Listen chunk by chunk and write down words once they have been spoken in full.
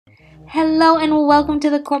Hello and welcome to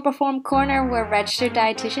the Corporate Form Corner, where registered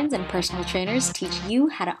dietitians and personal trainers teach you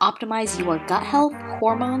how to optimize your gut health,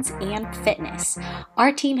 hormones, and fitness.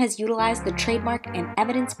 Our team has utilized the trademark and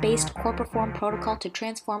evidence-based Corporate Form protocol to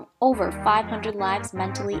transform over 500 lives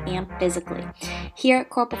mentally and physically. Here at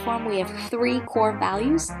Corporate Form, we have three core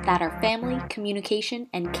values that are family, communication,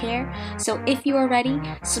 and care. So if you are ready,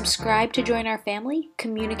 subscribe to join our family,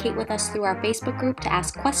 communicate with us through our Facebook group to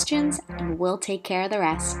ask questions, and we'll take care of the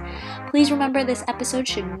rest. Please remember this episode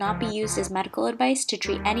should not be used as medical advice to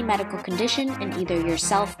treat any medical condition in either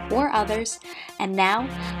yourself or others. And now,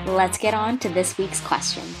 let's get on to this week's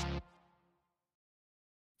question.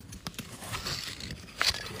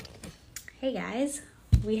 Hey guys,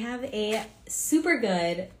 we have a super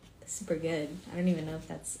good, I don't even know if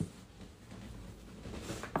that's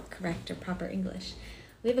correct or proper English.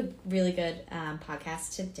 We have a really good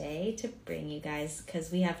podcast today to bring you guys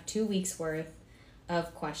because we have 2 weeks worth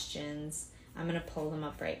of questions. I'm going to pull them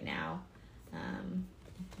up right now.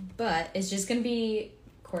 But it's just going to be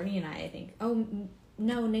Courtney and I think. Oh,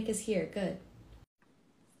 no, Nick is here. Good.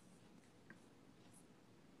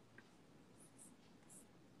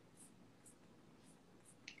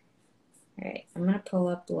 All right, I'm going to pull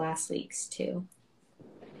up last week's too.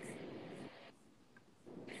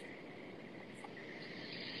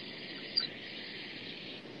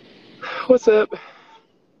 What's up?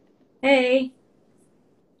 Hey.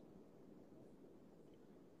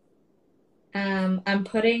 I'm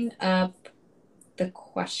putting up the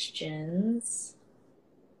questions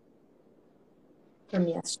from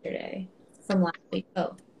from last week.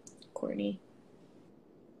 Oh, Courtney.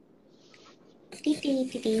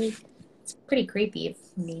 It's pretty creepy of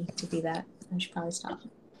me to do that. I should probably stop.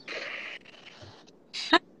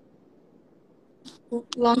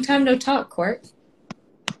 Long time no talk, Court.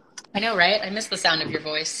 I know, right? I miss the sound of your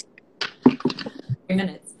voice. 3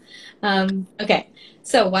 minutes. Okay,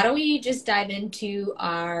 so why don't we just dive into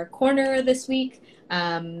our corner this week?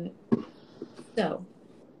 So,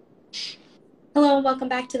 hello and welcome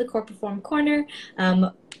back to the Corporate Form Corner.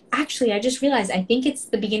 Actually, I just realized I think it's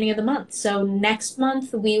the beginning of the month. So next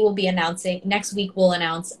week we'll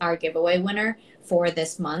announce our giveaway winner for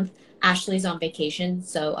this month. Ashley's on vacation,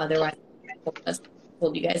 so otherwise I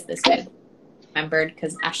told you guys this way. Remembered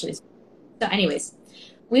because Ashley's. So anyways,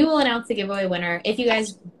 we will announce the giveaway winner. If you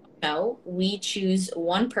guys know, we choose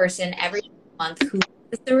one person every month who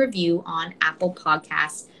gives the review on Apple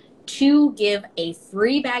Podcasts to give a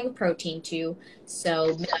free bag of protein to.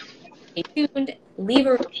 So stay tuned, leave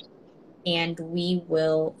a review, and we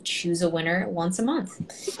will choose a winner once a month.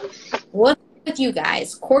 What's with you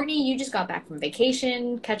guys? Courtney, you just got back from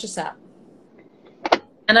vacation. Catch us up.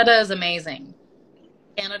 Canada is amazing.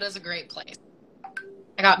 Canada's a great place.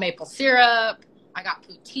 I got maple syrup. I got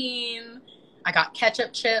poutine. I got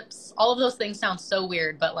ketchup chips. All of those things sound so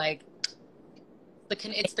weird, but like,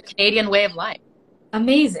 it's the Canadian way of life.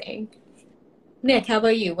 Amazing. Nick, how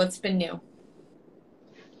about you? What's been new?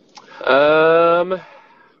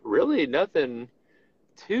 Really nothing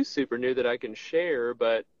too super new that I can share,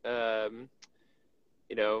 but my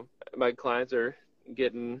clients are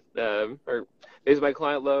getting or basically my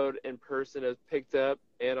client load in person has picked up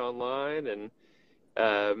and online, and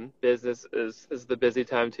business is the busy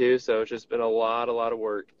time too, so it's just been a lot of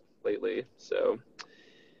work lately. So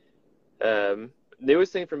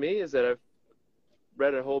newest thing for me is that I've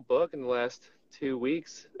read a whole book in the last 2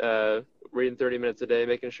 weeks, reading 30 minutes a day,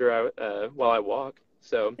 making sure while I walk.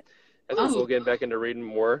 So that's been cool, getting back into reading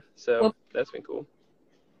more. So that's been cool.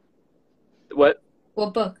 What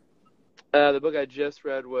book? The book I just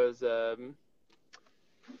read was what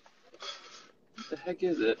the heck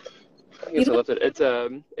is it? I guess I left it. It's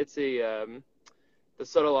the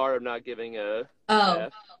Subtle Art of Not Giving a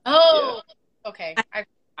F. Oh, yeah. Okay. I read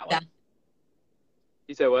that one.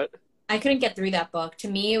 You said what? I couldn't get through that book. To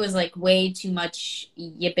me, it was like way too much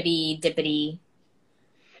yippity dippity.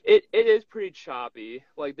 It is pretty choppy.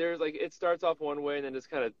 Like there's it starts off one way and then just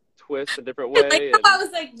kind of twists a different way. I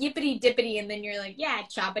was like yippity dippity, and then you're like, yeah,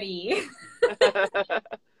 choppity.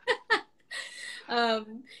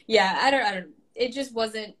 Yeah, I don't. It just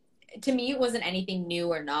wasn't, to me. It wasn't anything new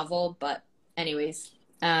or novel. But anyways,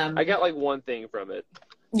 I got like one thing from it.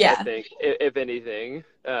 Yeah, I think if anything,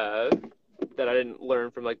 that I didn't learn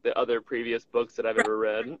from like the other previous books that I've ever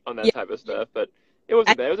read on that type of stuff. But it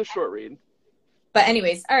wasn't bad. It was a short read. But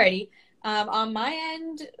anyways, alrighty. On my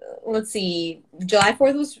end, let's see. July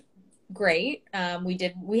 4th was great.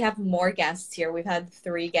 We have more guests here. We've had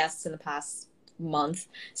 3 guests in the past month.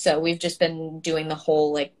 So we've just been doing the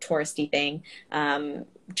whole like touristy thing.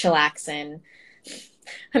 Chillaxing.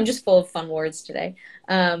 I'm just full of fun words today.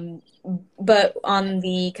 But on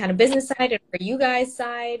the kind of business side and for you guys'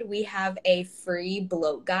 side, we have a free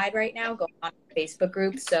bloat guide right now going on our Facebook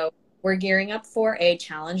group. So we're gearing up for a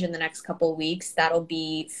challenge in the next couple of weeks that'll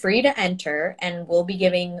be free to enter, and we'll be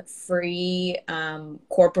giving free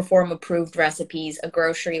Core Perform approved recipes, a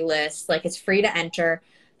grocery list. Like, it's free to enter.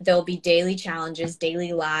 There'll be daily challenges,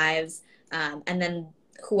 daily lives, and then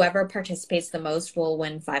whoever participates the most will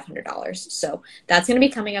win $500. So that's going to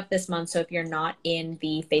be coming up this month. So if you're not in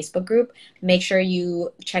the Facebook group, make sure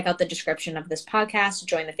you check out the description of this podcast,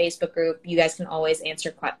 join the Facebook group. You guys can always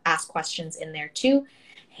ask questions in there too.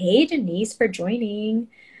 Hey, Denise, for joining.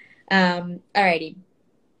 Alrighty,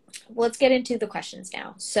 let's get into the questions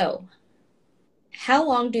now. So, how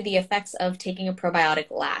long do the effects of taking a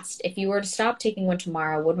probiotic last? If you were to stop taking one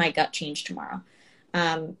tomorrow, would my gut change tomorrow?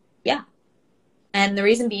 Yeah. And the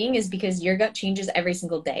reason being is because your gut changes every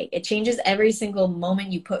single day. It changes every single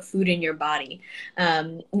moment you put food in your body.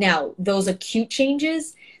 Now, those acute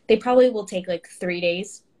changes, they probably will take like 3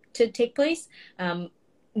 days to take place.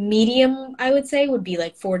 Medium, I would say, would be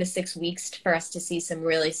like 4 to 6 weeks for us to see some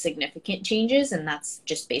really significant changes, and that's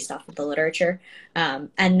just based off of the literature. And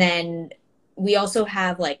then we also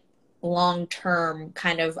have like long-term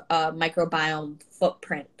kind of a microbiome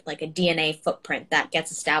footprint, like a DNA footprint that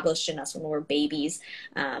gets established in us when we're babies.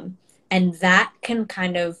 And that can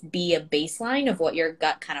kind of be a baseline of what your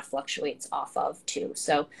gut kind of fluctuates off of too.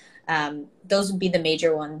 So those would be the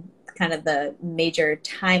major one, kind of the major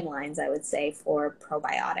timelines, I would say, for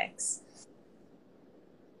probiotics.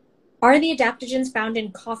 Are the adaptogens found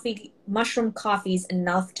in mushroom coffees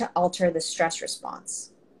enough to alter the stress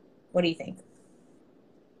response? What do you think?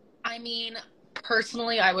 I mean,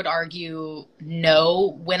 personally, I would argue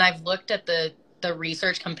no. When I've looked at the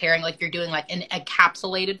research comparing, like, if you're doing like an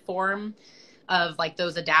encapsulated form of like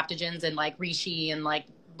those adaptogens and like reishi and like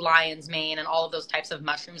lion's mane and all of those types of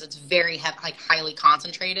mushrooms, it's very like highly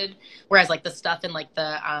concentrated. Whereas like the stuff in like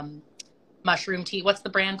the mushroom tea, what's the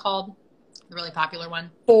brand called? The really popular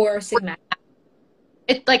one? Four Sigma.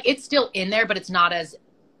 It's still in there, but it's not as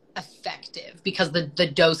effective because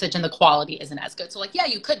the dosage and the quality isn't as good. So like, yeah,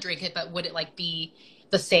 you could drink it, but would it like be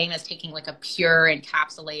the same as taking like a pure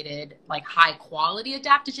encapsulated, like high quality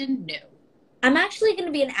adaptogen? No. I'm actually going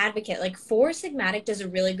to be an advocate. Like, Four Sigmatic does a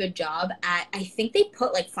really good job at, I think they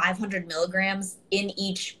put like 500 milligrams in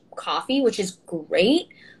each coffee, which is great.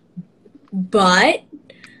 But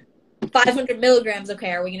 500 milligrams,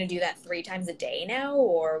 okay, are we going to do that 3 times a day now?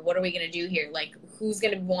 Or what are we going to do here? Like, who's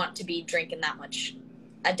going to want to be drinking that much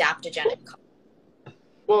adaptogenic coffee?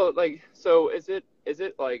 Well, like, so is it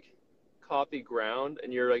like coffee ground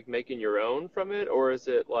and you're like making your own from it, or is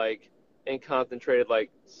it like in concentrated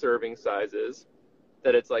like serving sizes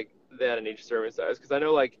that it's like that in each serving size? Because I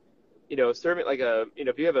know, like, serving like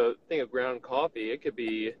if you have a thing of ground coffee, it could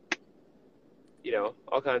be,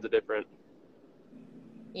 all kinds of different.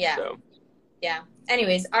 Yeah. So. Yeah.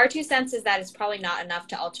 Anyways, our 2 cents is that it's probably not enough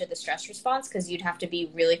to alter the stress response, because you'd have to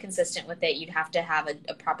be really consistent with it. You'd have to have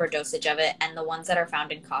a proper dosage of it. And the ones that are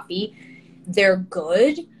found in coffee, they're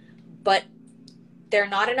good, but they're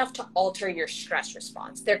not enough to alter your stress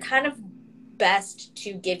response. They're kind of best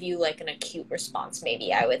to give you like an acute response,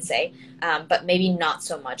 maybe, I would say, but maybe not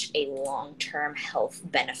so much a long-term health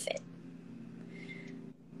benefit.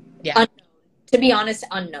 Yeah. Unknown. To be honest,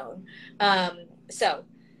 unknown. So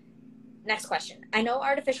next question. I know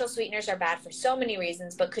artificial sweeteners are bad for so many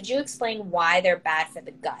reasons, but could you explain why they're bad for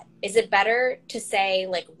the gut? Is it better to say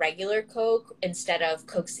like regular Coke instead of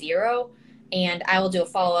Coke Zero? And I will do a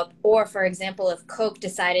follow-up. Or, for example, if Coke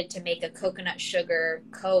decided to make a coconut sugar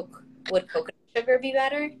Coke, would coconut sugar be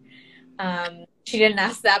better? She didn't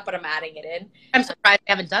ask that, but I'm adding it in. I'm surprised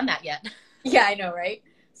I haven't done that yet. Yeah, I know, right?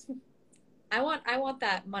 I want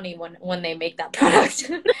that money when they make that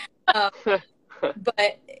product.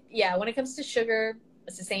 But yeah, when it comes to sugar,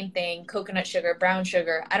 it's the same thing. Coconut sugar, brown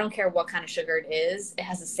sugar, I don't care what kind of sugar it is, it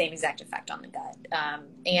has the same exact effect on the gut.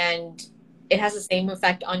 And it has the same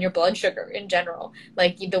effect on your blood sugar in general,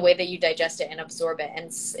 like the way that you digest it and absorb it.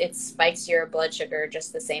 And it spikes your blood sugar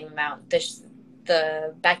just the same amount.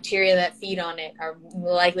 The bacteria that feed on it are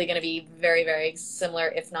likely going to be very, very similar,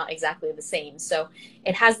 if not exactly the same. So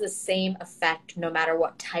it has the same effect no matter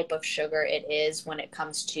what type of sugar it is when it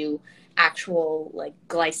comes to actual like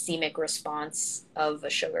glycemic response of a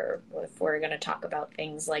sugar. If we're going to talk about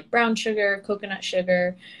things like brown sugar, coconut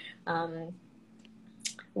sugar,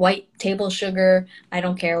 white table sugar, I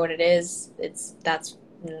don't care what it is. That's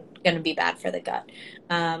going to be bad for the gut.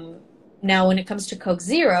 Now, when it comes to Coke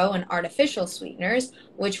Zero and artificial sweeteners,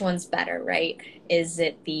 which one's better, right? Is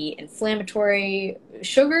it the inflammatory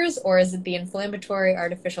sugars or is it the inflammatory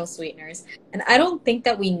artificial sweeteners? And I don't think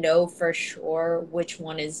that we know for sure which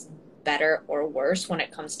one is better or worse when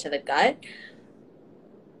it comes to the gut.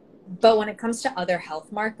 But when it comes to other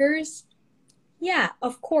health markers, yeah,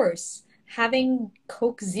 of course, having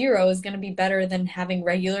Coke Zero is going to be better than having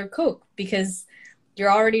regular Coke because you're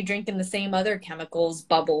already drinking the same other chemicals,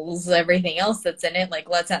 bubbles, everything else that's in it. Like,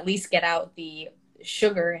 let's at least get out the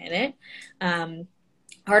sugar in it. Um,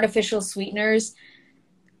 Artificial sweeteners,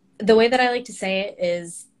 the way that I like to say it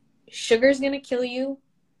is sugar's going to kill you.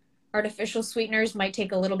 Artificial sweeteners might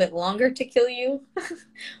take a little bit longer to kill you,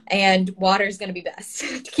 and water's going to be best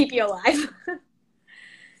to keep you alive.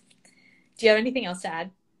 Do you have anything else to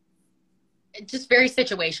add? Just very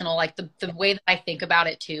situational. Like the way that I think about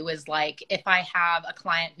it too is like if I have a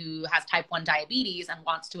client who has type 1 diabetes and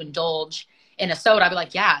wants to indulge in a soda, I'd be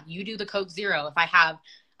like, yeah, you do the Coke Zero. If I have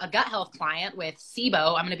a gut health client with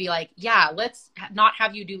SIBO, I'm going to be like, yeah, let's not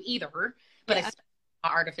have you do either, but Yeah. especially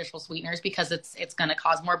artificial sweeteners because it's going to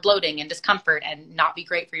cause more bloating and discomfort and not be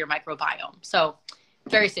great for your microbiome. So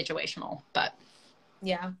very situational, but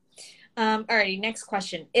Yeah. Alrighty, next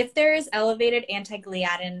question. If there is elevated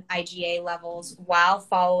anti-gliadin IgA levels while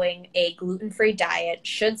following a gluten-free diet,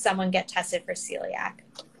 should someone get tested for celiac?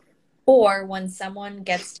 Or when someone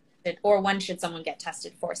gets tested, or when should someone get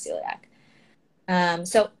tested for celiac?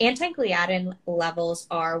 So anti-gliadin levels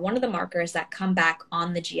are one of the markers that come back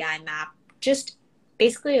on the GI map, just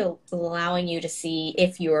basically allowing you to see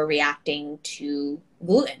if you are reacting to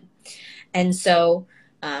gluten. And so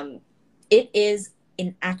it is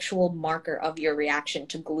an actual marker of your reaction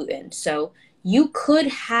to gluten. So you could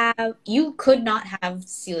not have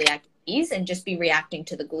celiac disease and just be reacting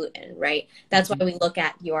to the gluten, right? That's why we look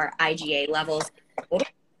at your IgA levels,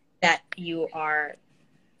 that you are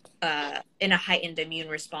in a heightened immune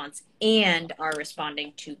response and are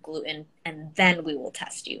responding to gluten, and then we will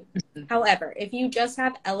test you. However, if you just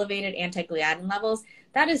have elevated anti-gliadin levels,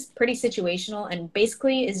 that is pretty situational and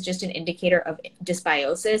basically is just an indicator of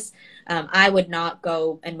dysbiosis. I would not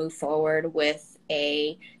go and move forward with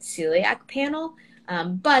a celiac panel.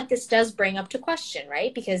 But this does bring up to question,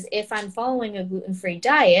 right? Because if I'm following a gluten-free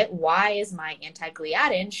diet, why is my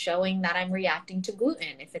anti-gliadin showing that I'm reacting to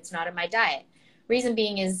gluten if it's not in my diet? Reason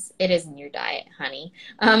being is it is in your diet, honey.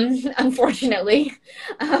 Unfortunately,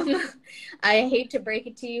 um, I hate to break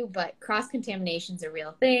it to you, but cross-contamination is a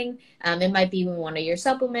real thing. It might be in one of your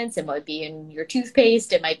supplements, it might be in your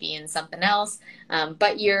toothpaste, it might be in something else,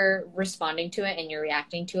 but you're responding to it and you're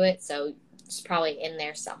reacting to it, so it's probably in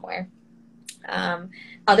there somewhere.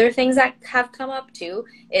 Other things that have come up too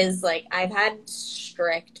is like I've had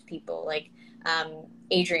strict people, like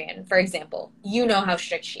Adrienne, for example. You know how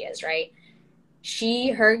strict she is, right?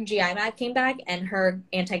 Her GI map came back and her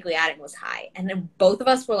anti-gliadin was high. And then both of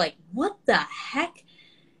us were like, what the heck?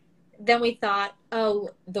 Then we thought, oh,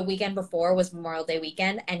 the weekend before was Memorial Day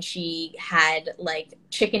weekend, and she had like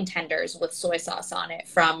chicken tenders with soy sauce on it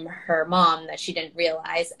from her mom that she didn't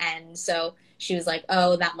realize. And so she was like,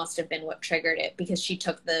 oh, that must have been what triggered it because she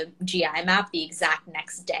took the GI map the exact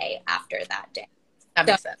next day after that day. that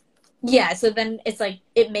So makes sense. yeah, so then it's like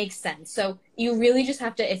it makes sense. So you really just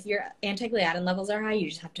have to, if your anti-gliadin levels are high, you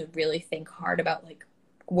just have to really think hard about like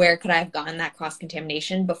where could I have gotten that cross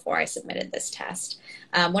contamination before I submitted this test.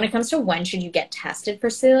 When it comes to when should you get tested for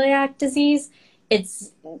celiac disease,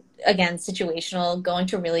 it's again situational, going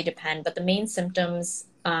to really depend. But the main symptoms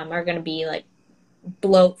are going to be like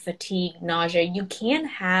bloat, fatigue, nausea. You can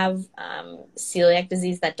have celiac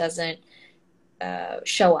disease that doesn't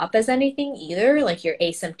show up as anything either, like you're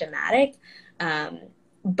asymptomatic.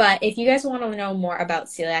 But if you guys want to know more about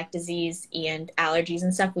celiac disease and allergies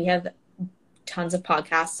and stuff, we have tons of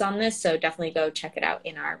podcasts on this, so definitely go check it out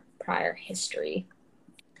in our prior history.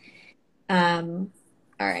 All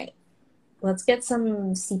right, let's get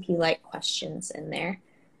some CP Light questions in there.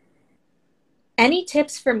 Any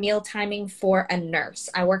tips for meal timing for a nurse?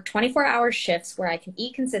 I work 24-hour shifts where I can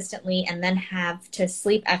eat consistently and then have to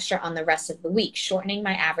sleep extra on the rest of the week, shortening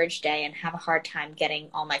my average day and have a hard time getting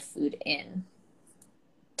all my food in.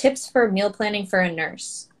 Tips for meal planning for a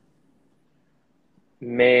nurse.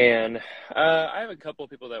 Man, I have a couple of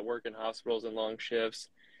people that work in hospitals and long shifts.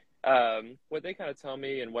 What they kind of tell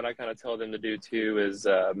me and what I kind of tell them to do too is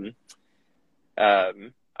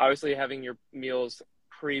obviously having your meals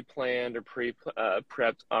pre-planned or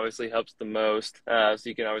prepped obviously helps the most. So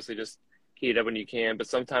you can obviously just heat it up when you can, but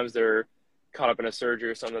sometimes they're caught up in a surgery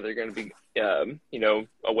or something that they're going to be,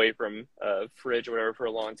 away from a fridge or whatever for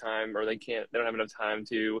a long time, or they don't have enough time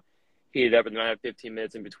to heat it up, and then I have 15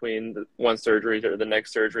 minutes in between one surgery or the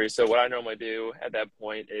next surgery. So what I normally do at that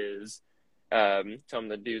point is tell them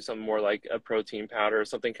to do something more like a protein powder,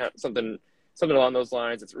 something along those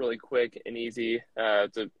lines. It's really quick and easy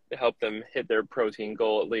to help them hit their protein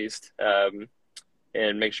goal at least,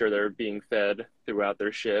 and make sure they're being fed throughout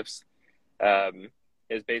their shifts.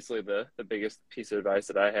 Is basically the biggest piece of advice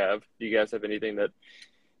that I have. Do you guys have anything that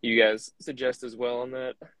you guys suggest as well on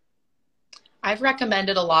that? I've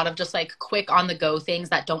recommended a lot of just like quick on the go things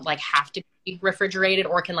that don't like have to be refrigerated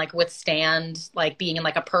or can like withstand like being in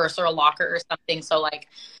like a purse or a locker or something. So like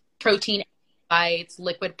protein bites,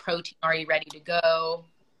 liquid protein already ready to go.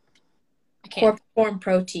 I can't. Corn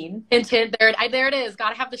protein. Hint, hint, there it is.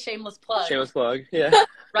 Gotta have the shameless plug. Shameless plug, yeah.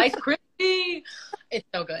 Rice Krispie. It's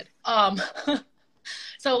so good.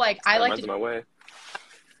 So like I like to my way.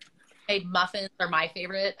 Made muffins are my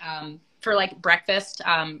favorite. For like breakfast,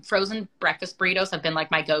 frozen breakfast burritos have been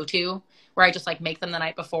like my go-to, where I just like make them the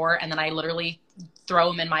night before and then I literally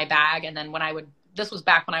throw them in my bag. And then this was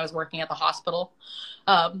back when I was working at the hospital,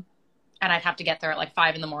 and I'd have to get there at like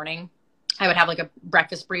 5 a.m. I would have like a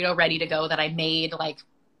breakfast burrito ready to go that I made like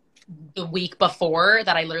the week before,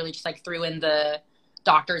 that I literally just like threw in the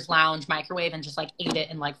doctor's lounge microwave and just like ate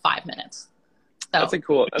it in like 5 minutes. So That's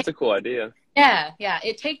a cool idea. Yeah.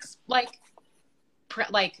 It takes like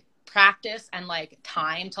practice and like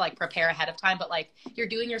time to like prepare ahead of time, but like you're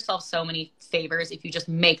doing yourself so many favors if you just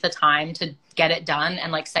make the time to get it done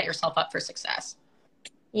and like set yourself up for success.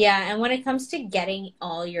 Yeah, and when it comes to getting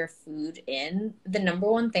all your food in, the number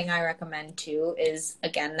one thing I recommend too is,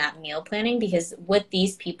 again, that meal planning, because with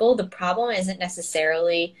these people, the problem isn't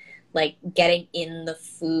necessarily like getting in the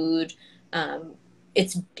food.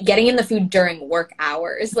 It's getting in the food during work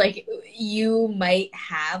hours. Like you might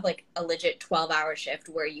have like a legit 12-hour shift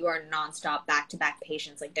where you are nonstop back-to-back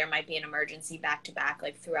patients. Like there might be an emergency back-to-back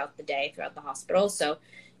like throughout the day, throughout the hospital. So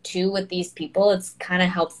too, with these people, it's kind of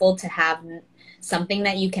helpful to have something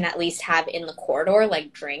that you can at least have in the corridor,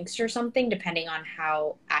 like drinks or something, depending on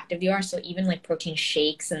how active you are. So even like protein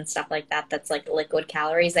shakes and stuff like that, that's like liquid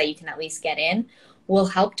calories that you can at least get in, will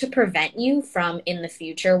help to prevent you from, in the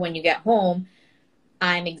future when you get home,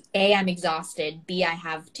 I'm exhausted. B, I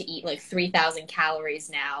have to eat like 3,000 calories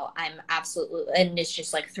now. I'm absolutely, and it's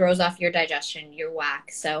just like throws off your digestion, your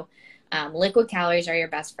whack. So liquid calories are your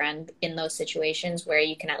best friend in those situations where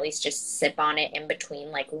you can at least just sip on it in between,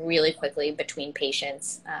 like really quickly between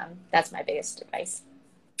patients. That's my biggest advice.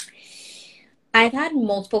 I've had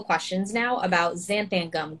multiple questions now about xanthan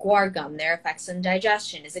gum, guar gum, their effects on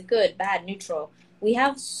digestion. Is it good, bad, neutral? We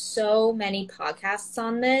have so many podcasts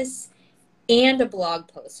on this and a blog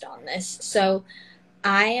post on this. So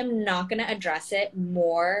I am not going to address it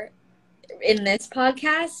more in this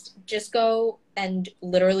podcast. Just go and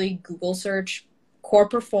literally Google search Core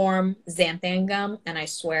Perform xanthan gum, and I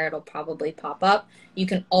swear it'll probably pop up. You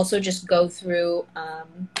can also just go through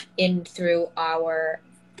through our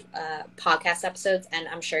podcast episodes, and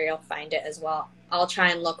I'm sure you'll find it as well. I'll try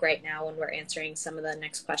and look right now when we're answering some of the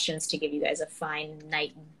next questions to give you guys a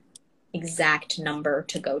finite exact number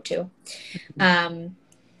to go to.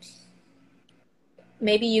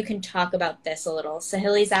 Maybe you can talk about this a little.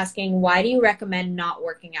 Sahili's asking, why do you recommend not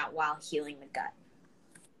working out while healing the gut?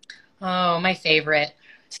 Oh, my favorite.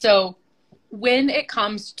 So when it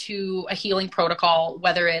comes to a healing protocol,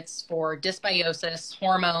 whether it's for dysbiosis,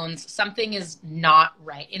 hormones, something is not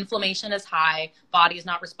right. Inflammation is high, body is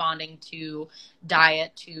not responding to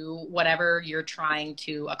diet, to whatever you're trying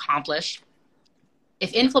to accomplish.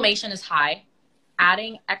 If inflammation is high,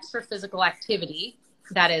 adding extra physical activity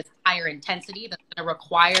that is higher intensity, that's going to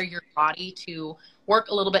require your body to work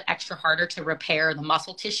a little bit extra harder to repair the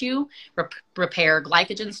muscle tissue, repair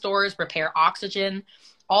glycogen stores, repair oxygen.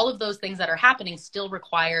 All of those things that are happening still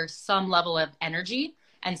require some level of energy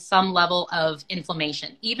and some level of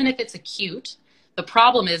inflammation. Even if it's acute, the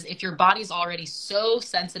problem is if your body's already so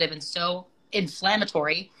sensitive and so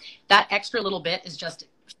inflammatory, that extra little bit is just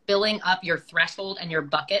filling up your threshold and your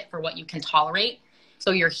bucket for what you can tolerate.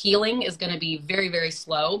 So your healing is going to be very, very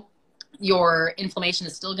slow. Your inflammation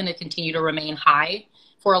is still going to continue to remain high.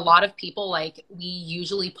 For a lot of people, like we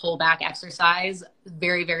usually pull back exercise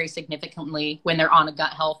very, very significantly when they're on a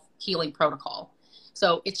gut health healing protocol.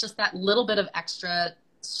 So it's just that little bit of extra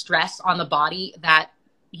stress on the body that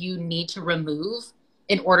you need to remove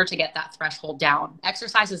in order to get that threshold down.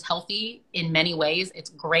 Exercise is healthy in many ways. It's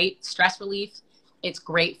great stress relief. It's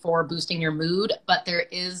great for boosting your mood, but there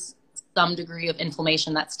is some degree of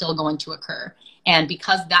inflammation that's still going to occur. And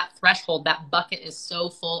because that threshold, that bucket is so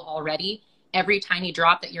full already, every tiny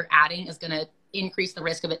drop that you're adding is going to increase the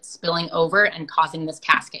risk of it spilling over and causing this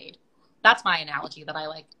cascade. That's my analogy that I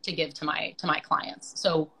like to give to my clients.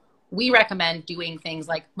 So we recommend doing things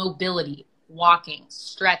like mobility, walking,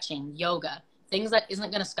 stretching, yoga, things that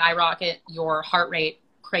isn't going to skyrocket your heart rate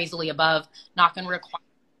crazily above, not going to require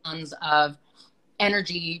tons of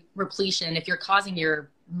energy repletion. If you're causing your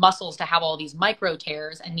muscles to have all these micro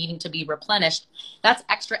tears and needing to be replenished, that's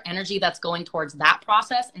extra energy that's going towards that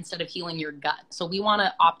process instead of healing your gut. So we want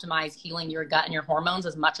to optimize healing your gut and your hormones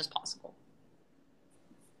as much as possible.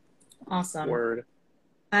 Awesome. Word.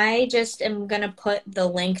 I just am going to put the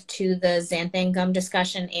link to the xanthan gum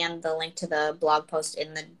discussion and the link to the blog post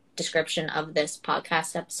in the description of this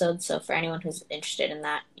podcast episode. So for anyone who's interested in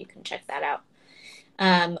that, you can check that out.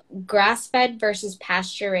 Grass-fed versus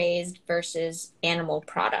pasture-raised versus animal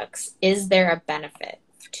products. Is there a benefit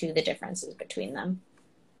to the differences between them?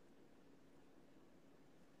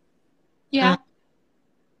 Yeah.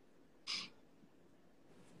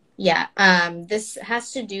 This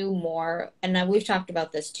has to do more, and we've talked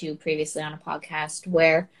about this too previously on a podcast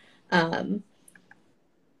where I'm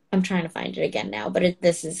trying to find it again now, but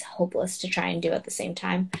this is hopeless to try and do at the same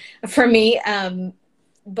time for me.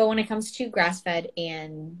 But when it comes to grass-fed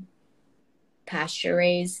and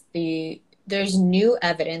pasture-raised, there's new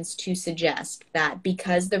evidence to suggest that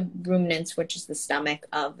because the ruminants, which is the stomach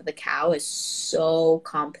of the cow, is so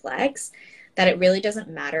complex, that it really doesn't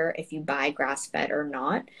matter if you buy grass-fed or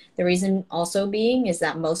not. The reason also being is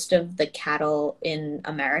that most of the cattle in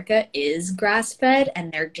America is grass-fed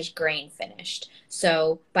and they're just grain finished.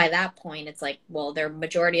 So by that point, it's like, well, their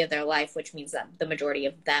majority of their life, which means that the majority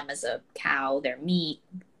of them as a cow, their meat,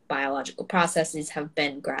 biological processes have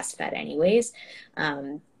been grass-fed anyways.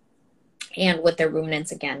 And with their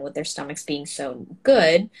ruminants, again, with their stomachs being so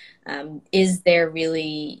good, is there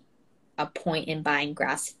really a point in buying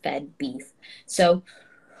grass-fed beef? So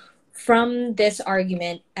from this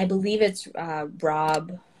argument, I believe it's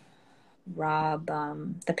Rob,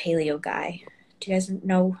 the paleo guy. Do you guys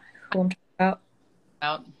know who I'm talking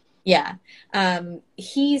about? Yeah.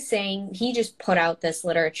 He's saying he just put out this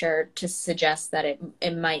literature to suggest that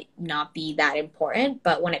it might not be that important,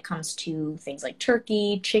 but when it comes to things like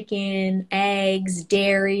turkey, chicken, eggs,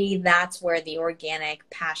 dairy, that's where the organic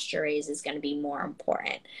pasture raised is going to be more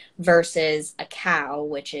important versus a cow,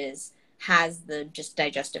 which has the just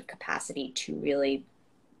digestive capacity to really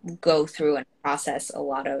go through and process a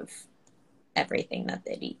lot of everything that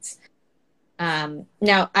it eats.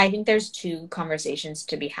 Now, I think there's two conversations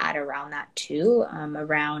to be had around that too,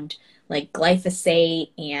 around like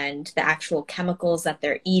glyphosate and the actual chemicals that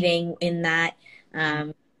they're eating in that.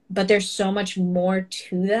 But there's so much more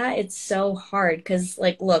to that. It's so hard because,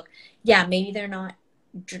 like, look, yeah, maybe they're not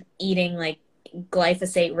eating like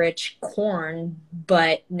glyphosate-rich corn,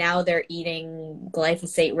 but now they're eating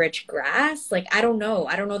glyphosate-rich grass. Like, I don't know.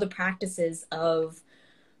 I don't know the practices of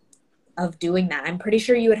doing that. I'm pretty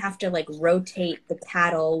sure you would have to like rotate the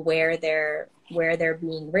cattle where they're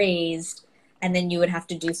being raised, and then you would have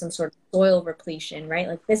to do some sort of soil repletion, right?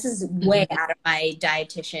 Like this is way out of my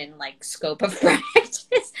dietitian like scope of practice.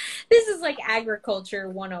 This is like agriculture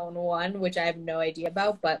 101, which I have no idea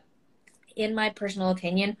about, but in my personal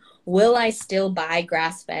opinion, will I still buy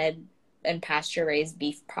grass-fed and pasture-raised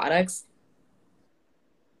beef products?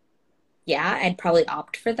 Yeah, I'd probably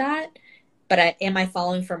opt for that. But am I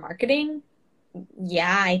following for marketing?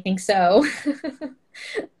 Yeah, I think so.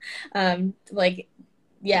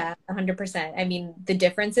 Yeah, 100%. I mean, the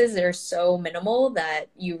differences are so minimal that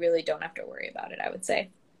you really don't have to worry about it, I would say,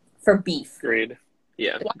 for beef. Agreed.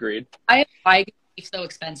 Yeah, agreed. Why is Wagyu beef so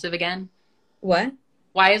expensive again? What?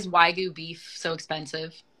 Why is Wagyu beef so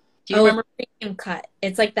expensive? Do you remember? Premium cut.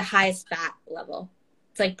 It's like the highest fat level.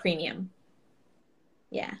 It's like premium.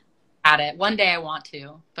 Yeah. At it. One day I want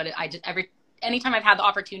to, but anytime I've had the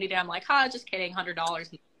opportunity, I'm like, just kidding,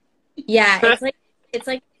 $100. Yeah, it's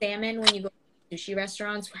like salmon when you go to sushi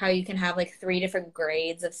restaurants, how you can have like 3 different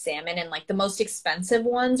grades of salmon, and like the most expensive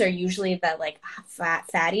ones are usually that like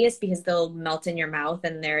fattiest because they'll melt in your mouth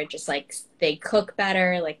and they're just like they cook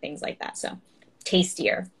better, like things like that. So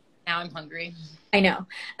tastier. Now I'm hungry. I know.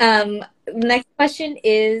 Next question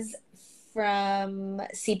is from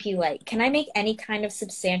CP Light. Can I make any kind of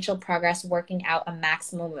substantial progress working out a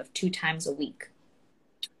maximum of 2 times a week?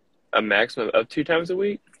 A maximum of 2 times a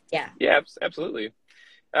week? Yeah. Yeah, absolutely.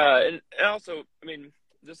 And also, I mean,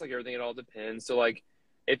 just like everything, it all depends. So, like,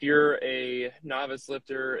 if you're a novice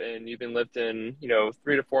lifter and you've been lifting,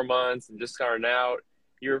 3 to 4 months and just starting out,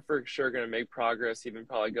 you're for sure going to make progress, even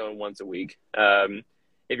probably going once a week.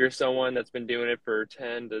 If you're someone that's been doing it for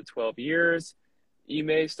 10 to 12 years, you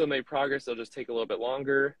may still make progress. It'll just take a little bit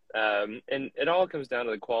longer. And it all comes down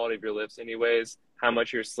to the quality of your lifts anyways, how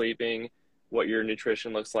much you're sleeping, what your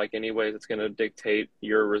nutrition looks like anyways. It's going to dictate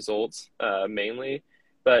your results mainly.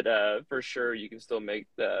 But for sure, you can still make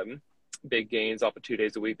big gains off of 2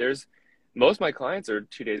 days a week. Most of my clients are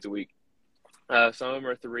 2 days a week. Some of them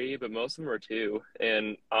are three, but most of them are two.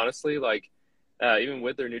 And honestly, like even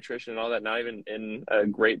with their nutrition and all that, not even in a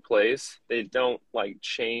great place, they don't like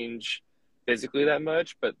change physically that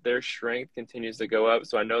much, but their strength continues to go up.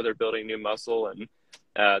 So I know they're building new muscle, and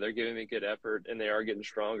they're giving me good effort, and they are getting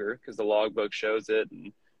stronger because the logbook shows it,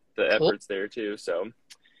 and the Cool. effort's there too. So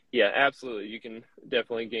yeah, absolutely. You can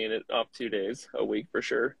definitely gain it off 2 days a week for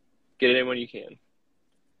sure. Get it in when you can.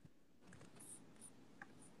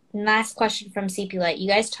 Last question from CP Light. You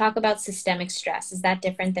guys talk about systemic stress. Is that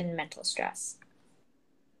different than mental stress?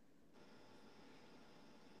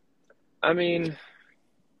 I mean,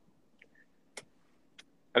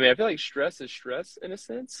 I feel like stress is stress in a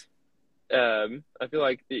sense. I feel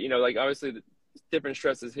like, like obviously different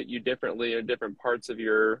stresses hit you differently, or different parts of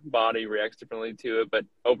your body reacts differently to it. But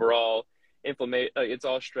overall, inflammation, it's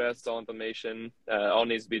all stress, it's all inflammation, all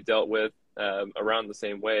needs to be dealt with around the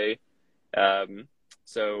same way.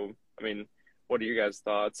 So, what are your guys'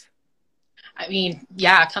 thoughts? I mean,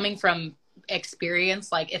 yeah, coming from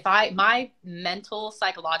experience, like if my mental,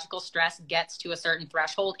 psychological stress gets to a certain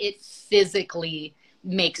threshold, it physically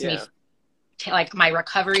makes me Yeah, like my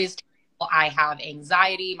recovery is terrible. I have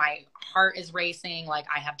anxiety, my heart is racing, like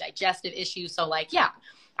I have digestive issues. So like, yeah,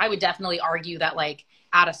 I would definitely argue that like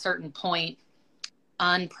at a certain point,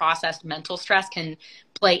 unprocessed mental stress can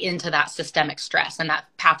play into that systemic stress and that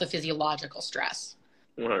pathophysiological stress.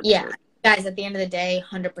 Yeah. 100%. Guys, at the end of the day,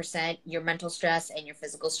 100% your mental stress and your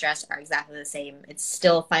physical stress are exactly the same. It's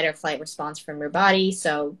still a fight or flight response from your body,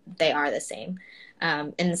 so they are the same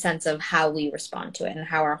in the sense of how we respond to it and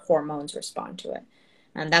how our hormones respond to it.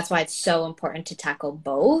 And that's why it's so important to tackle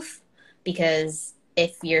both, because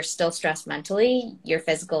if you're still stressed mentally, your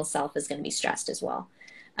physical self is going to be stressed as well.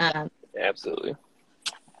 Absolutely.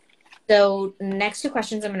 So next two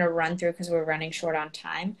questions I'm going to run through because we're running short on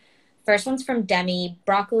time. First one's from Demi.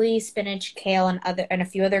 Broccoli, spinach, kale, and a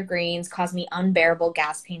few other greens cause me unbearable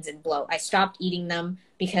gas pains and bloat. I stopped eating them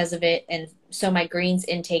because of it, and so my greens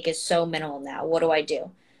intake is so minimal now. What do I do?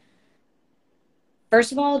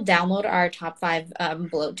 First of all, download our top 5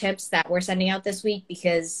 bloat tips that we're sending out this week,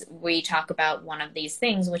 because we talk about one of these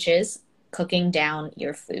things, which is cooking down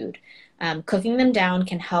your food. Cooking them down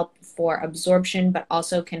can help for absorption, but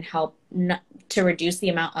also can help to reduce the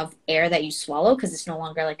amount of air that you swallow, because it's no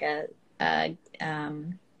longer like a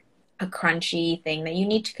crunchy thing that you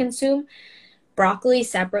need to consume. Broccoli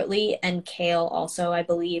separately, and kale also, I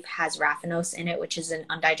believe, has raffinose in it, which is an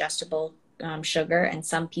undigestible sugar, and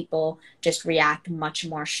some people just react much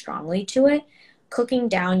more strongly to it. Cooking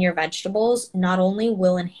down your vegetables not only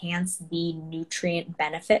will enhance the nutrient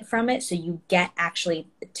benefit from it, so you get actually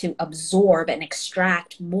to absorb and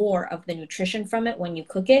extract more of the nutrition from it when you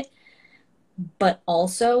cook it, but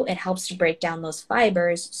also it helps to break down those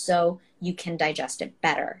fibers so you can digest it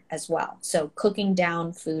better as well. So cooking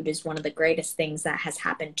down food is one of the greatest things that has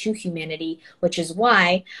happened to humanity, which is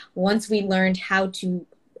why once we learned how to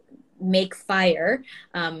make fire,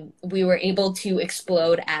 we were able to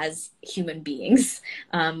explode as human beings.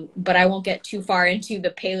 But I won't get too far into the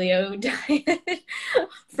paleo diet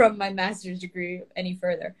from my master's degree any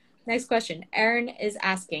further. Next question. Erin is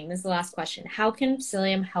asking, this is the last question. How can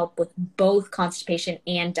psyllium help with both constipation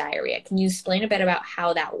and diarrhea? Can you explain a bit about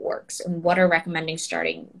how that works and what are recommending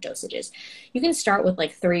starting dosages? You can start with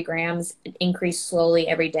like 3 grams, increase slowly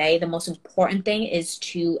every day. The most important thing is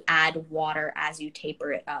to add water as you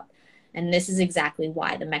taper it up. And this is exactly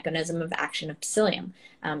why, the mechanism of action of psyllium.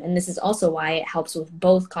 And this is also why it helps with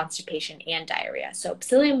both constipation and diarrhea. So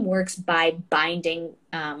psyllium works by binding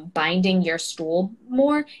your stool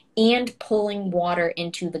more and pulling water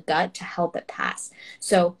into the gut to help it pass.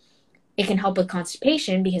 So it can help with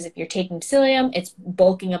constipation because if you're taking psyllium, it's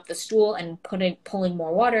bulking up the stool and pulling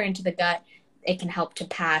more water into the gut. It can help to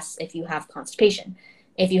pass if you have constipation.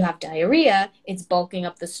 If you have diarrhea, it's bulking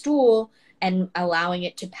up the stool and allowing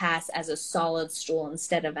it to pass as a solid stool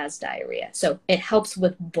instead of as diarrhea. So it helps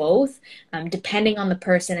with both, depending on the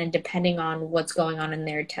person and depending on what's going on in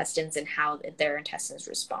their intestines and how their intestines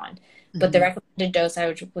respond. Mm-hmm. But the recommended dose I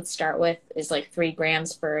would start with is like 3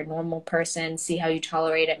 grams for a normal person. See how you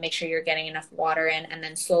tolerate it. Make sure you're getting enough water in, and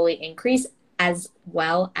then slowly increase, as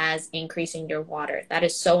well as increasing your water. That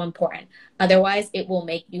is so important. Otherwise, it will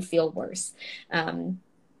make you feel worse. Do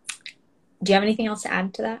you have anything else to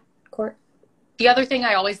add to that, Court? The other thing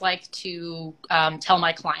I always like to tell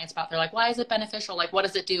my clients about, they're like, why is it beneficial? Like, what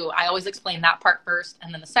does it do? I always explain that part first.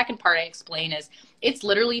 And then the second part I explain is it's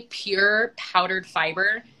literally pure powdered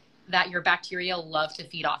fiber that your bacteria love to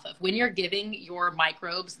feed off of. When you're giving your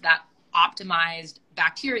microbes that optimized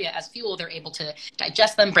bacteria as fuel, they're able to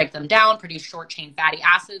digest them, break them down, produce short chain fatty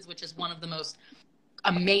acids, which is one of the most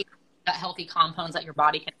amazing healthy compounds that your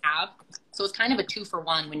body can have. So it's kind of a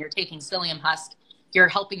 2-for-1 when you're taking psyllium husk. You're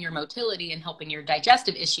helping your motility and helping your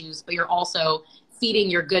digestive issues, but you're also feeding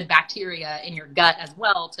your good bacteria in your gut as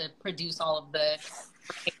well to produce all of the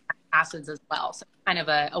acids as well. So kind of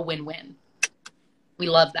a win-win. We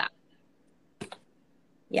love that.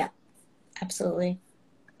 Yeah, absolutely.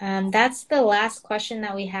 That's the last question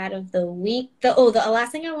that we had of the week. The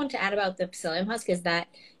last thing I want to add about the psyllium husk is that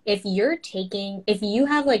if you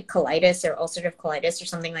have like colitis or ulcerative colitis or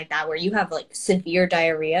something like that, where you have like severe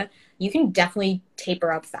diarrhea, you can definitely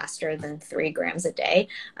taper up faster than 3 grams a day.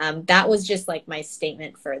 That was just like my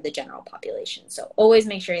statement for the general population. So always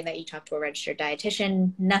make sure that you talk to a registered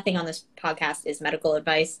dietitian. Nothing on this podcast is medical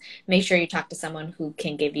advice. Make sure you talk to someone who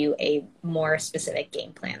can give you a more specific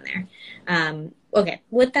game plan there. Okay,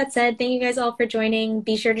 with that said, thank you guys all for joining.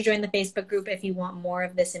 Be sure to join the Facebook group if you want more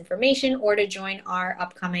of this information or to join our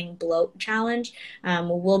upcoming bloat challenge.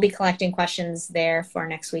 We'll be collecting questions there for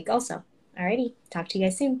next week also. Alrighty, talk to you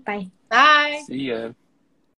guys soon. Bye. Bye. See ya.